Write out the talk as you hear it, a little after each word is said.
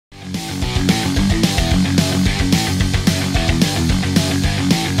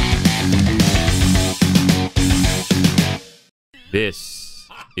This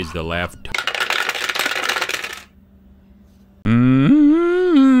is the Laugh.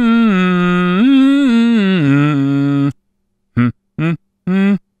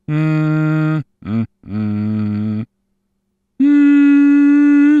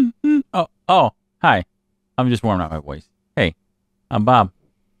 Oh, hi. I'm just warming up my voice. Hey, I'm Bob.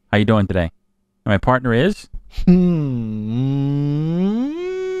 How you doing today? And my partner is?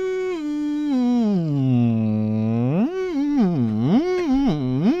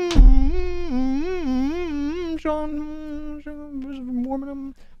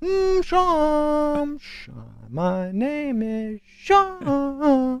 Sean. My name is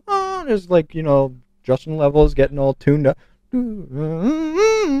Sean. It's like, you know, Justin Level is getting all tuned up. I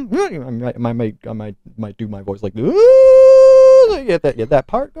might do my voice like, get that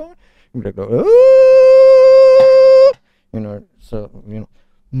part going. You know, so, you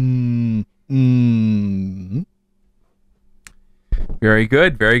know. Very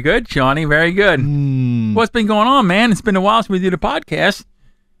good, Johnny. Very good. What's been going on, man? It's been a while since we did a podcast.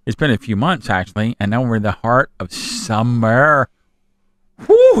 It's been a few months, actually, and now we're in the heart of summer.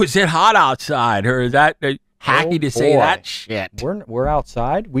 Whew, is it hot outside, or is that hacky to say that shit? We're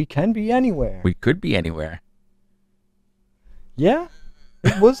outside. We can be anywhere. We could be anywhere. Yeah,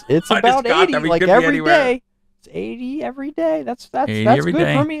 it's about 80 like every day. It's 80 every day. That's good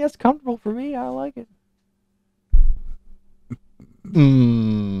for me. That's comfortable for me. I like it. I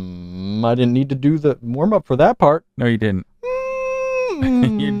didn't need to do the warm up for that part. No, you didn't.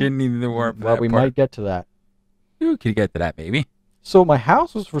 You didn't need the warm up for that part. We might get to that. You could get to that, baby. So my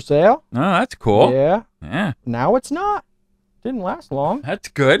house was for sale. Oh, that's cool. Yeah. Yeah. Now it's not. Didn't last long. That's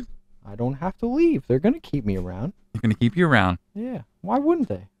good. I don't have to leave. They're going to keep me around. They're going to keep you around. Yeah. Why wouldn't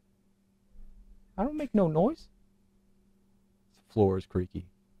they? I don't make no noise. The floor is creaky.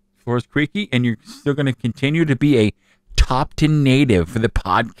 Floor is creaky, and you're still going to continue to be a top 10 native for the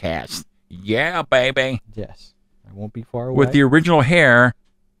podcast. Yeah, baby. Yes. I won't be far away. With the original hair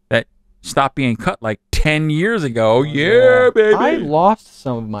that stopped being cut like 10 years ago. Yeah, baby. I lost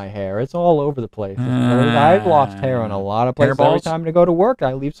some of my hair. It's all over the place. I've lost hair on a lot of places. Every time to go to work,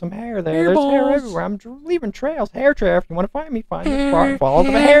 I leave some hair there. There's hair everywhere. I'm leaving trails. Hair trail. If you want to find me, follow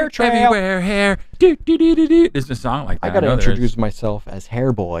the hair trail. Everywhere, hair. Do, do, do, do, do. There's a song like that. I got to introduce myself as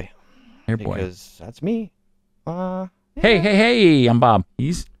Hair Boy. Hair Boy. Because that's me. Yeah. Hey, I'm Bob.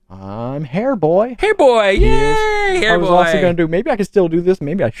 I'm Hair Boy. Hair Boy, yay! Hair Boy. I was also going to do, maybe I can still do this.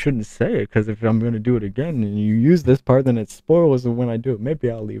 Maybe I shouldn't say it, because if I'm going to do it again and you use this part, then it spoils when I do it.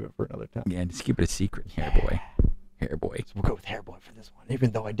 Maybe I'll leave it for another time. Yeah, just keep it a secret, Hair Boy. Hair Boy. So we'll go with Hair Boy for this one,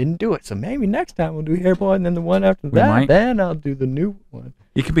 even though I didn't do it. So maybe next time we'll do Hair Boy, and then the one after that, then I'll do the new one.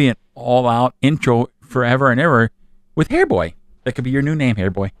 It could be an all-out intro forever and ever with Hair Boy. That could be your new name,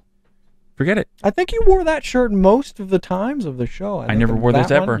 Hair Boy. Forget it. I think you wore that shirt most of the times of the show. I never wore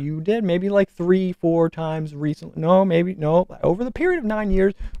this ever. You did. Maybe like 3-4 times recently. No, maybe. No. Over the period of 9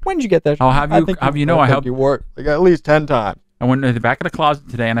 years. When did you get that shirt? Oh, I helped you wore it like at least 10 times. I went to the back of the closet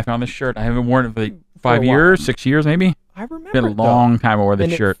today and I found this shirt. I haven't worn it for like 5 years, 6 years maybe. I remember. It's been a long time I wore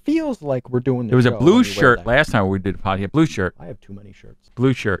this shirt. It feels like we're doing this. It was a blue shirt last time we did a podcast. Blue shirt. I have too many shirts.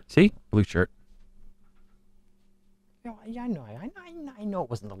 Blue shirt. See? Blue shirt. Yeah, I know it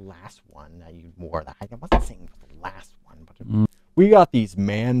wasn't the last one that you wore. I wasn't saying it was the last one, but we got these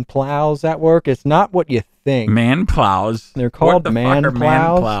man plows at work. It's not what you think. Man plows. They're called man plows.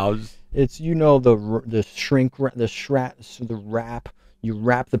 Man plows. It's, you know, the wrap. You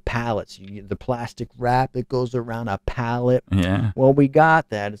wrap the pallets. You get the plastic wrap that goes around a pallet. Yeah. Well, we got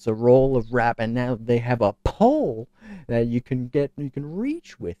that. It's a roll of wrap, and now they have a pole that you can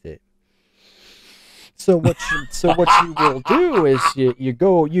reach with it. So what you will do is you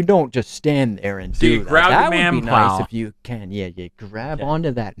don't just stand there and do that. Grab that the man would be plow. nice if you can. Yeah, you grab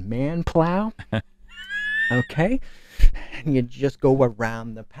onto that man plow. Okay? And you just go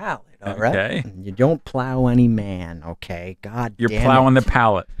around the pallet, all right? Okay. And you don't plow any man, okay? God damn it. You're plowing the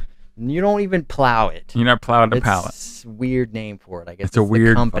pallet. You don't even plow it. You're not plowing the pallet. It's a weird name for it, I guess. It's a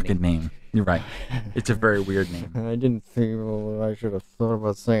weird fucking name. You're right. It's a very weird name. I didn't think I should have thought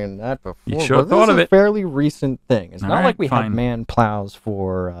about saying that before. You should have thought of it. It's a fairly recent thing. It's not like we have man plows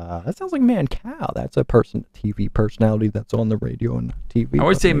for. That sounds like man cow. That's a TV personality that's on the radio and TV. I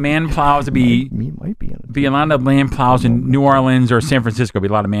would say man plows would be. Might be a lot of man plows in New Orleans or San Francisco. Be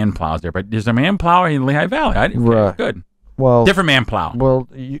a lot of man plows there, but there's a man plow in Lehigh Valley. Right. Good. Well, different man plow. Well,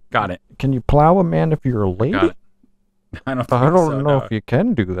 got it. Can you plow a man if you're a lady? Got it. I don't know if you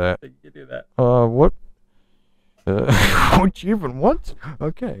can do that. I think you do that. What? What you even want?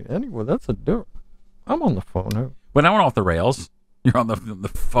 Okay. Anyway, that's a different. I'm on the phone. When I went off the rails, you're on the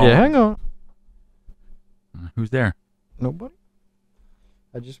phone. Yeah, hang on. Who's there? Nobody.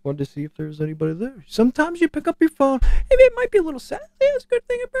 I just wanted to see if there's anybody there. Sometimes you pick up your phone. Maybe it might be a little sad. Yeah, it's a good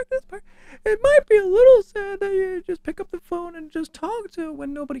thing I picked this part. It might be a little sad that you just pick up the phone and just talk to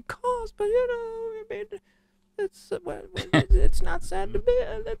when nobody calls. But I mean, it's not sad to me.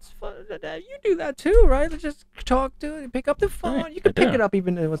 That's fun. You do that too, right? Just talk to it. Pick up the phone. Right, You can I do. pick it up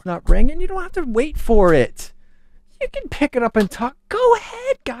even if it's not ringing. You don't have to wait for it. You can pick it up and talk. Go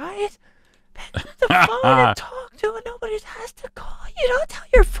ahead, guys. Pick up the phone and talk to it. Nobody has to call. You don't tell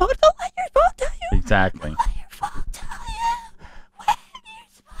your phone. Don't let your phone tell you. Exactly. Don't let your phone tell you when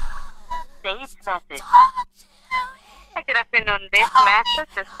you're supposed Saved message. to talk to it. Good afternoon. This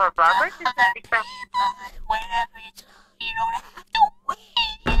message is for Robert. This is the Whenever you tell, you don't have to wait.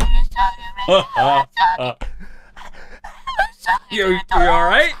 You just tell your You all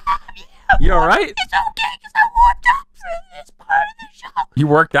right? You all right? It's okay because I warmed up for this part of the show. You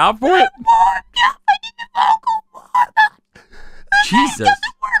worked out for it? Warmed up. I did the vocal warm up. Jesus. It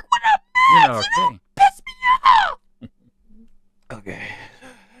doesn't work when I'm You mad. know, So don't okay. piss me off. Okay.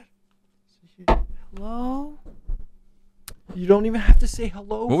 Hello? You don't even have to say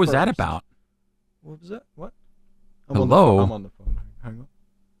hello. What was that first. about? What was that? What? Hello? I'm on the phone. Hang on.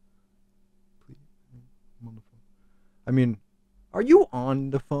 Please. I'm on the phone. I mean, are you on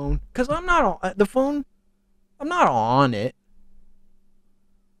the phone? Because I'm not on the phone. I'm not on it.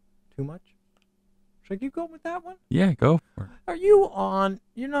 Too much? Should I keep going with that one? Yeah, go for it. Are you on?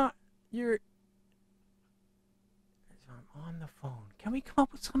 You're not. You're. I'm on the phone. Can we come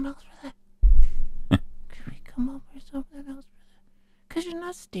up with something else for that? Can we come up with something else for that? Because you're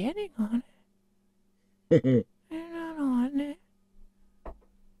not standing on it. You're not on it.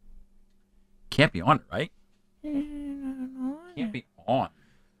 Can't be on it, right? You're not on Can't it. be on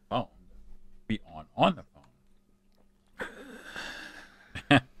the phone. Be on the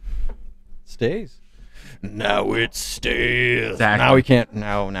phone. Stays. Now it stays. Exactly. Now we can't.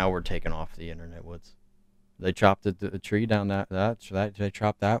 Now we're taking off the internet woods. They chopped the tree down that they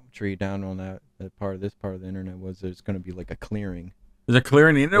chopped that tree down on that part of this part of the internet woods. There's going to be like a clearing. There's a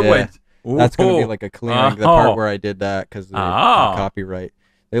clearing in the Yeah. woods. That's going to be Ooh. like a clearing. The Oh. part where I did that because of the Oh. copyright.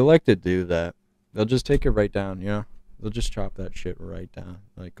 They like to do that. They'll just take it right down. They'll just chop that shit right down,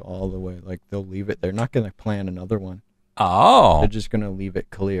 like all the way. Like they'll leave it. They're not going to plan another one. Oh. They're just gonna leave it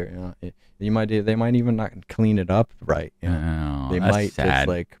clear. They might even not clean it up right. Oh, They that's might sad. just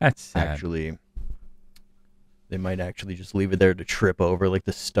like That's sad. actually. They might actually just leave it there to trip over like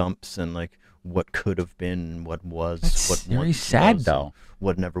the stumps and like what could have been, what was, That's what very once sad was, though.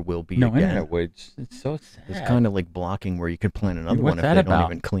 what never will be No again. internet woods. It's so sad. It's kind of like blocking where you could plant another What's one if that they about?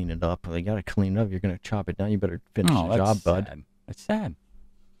 don't even clean it up. They gotta clean it up. You're gonna chop it down. You better finish oh, the that's job, bud. sad. That's sad.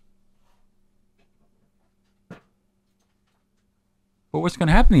 But what's going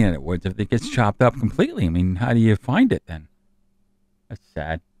to happen in the internet woods if it gets chopped up completely? I mean, how do you find it then? That's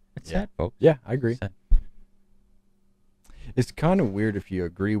sad. That's Yeah. sad, folks. Yeah, I agree. Sad. It's kind of weird if you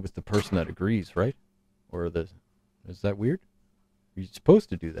agree with the person that agrees, right? Is that weird? You're supposed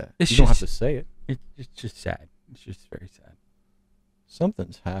to do that. It's You don't have to just- say it. It's just sad. It's just very sad.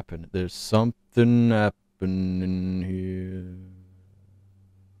 Something's happened. There's something happening here.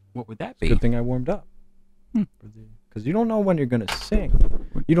 What would that It's be? a good thing I warmed up. Hmm. Because you don't know when you're going to sing.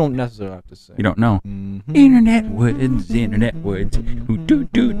 You don't necessarily have to sing. You don't know. Mhm. Internet woods, internet woods. Ooh, do,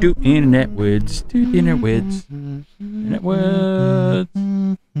 internet woods, do, internet woods. Internet woods.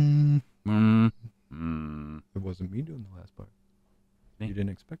 It wasn't me doing the last part. Me. You didn't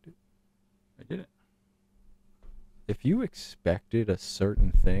expect it. I did it. If you expected a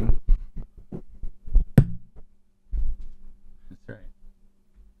certain thing, That's right.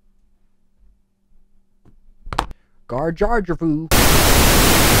 Gar Jar Jar Foo.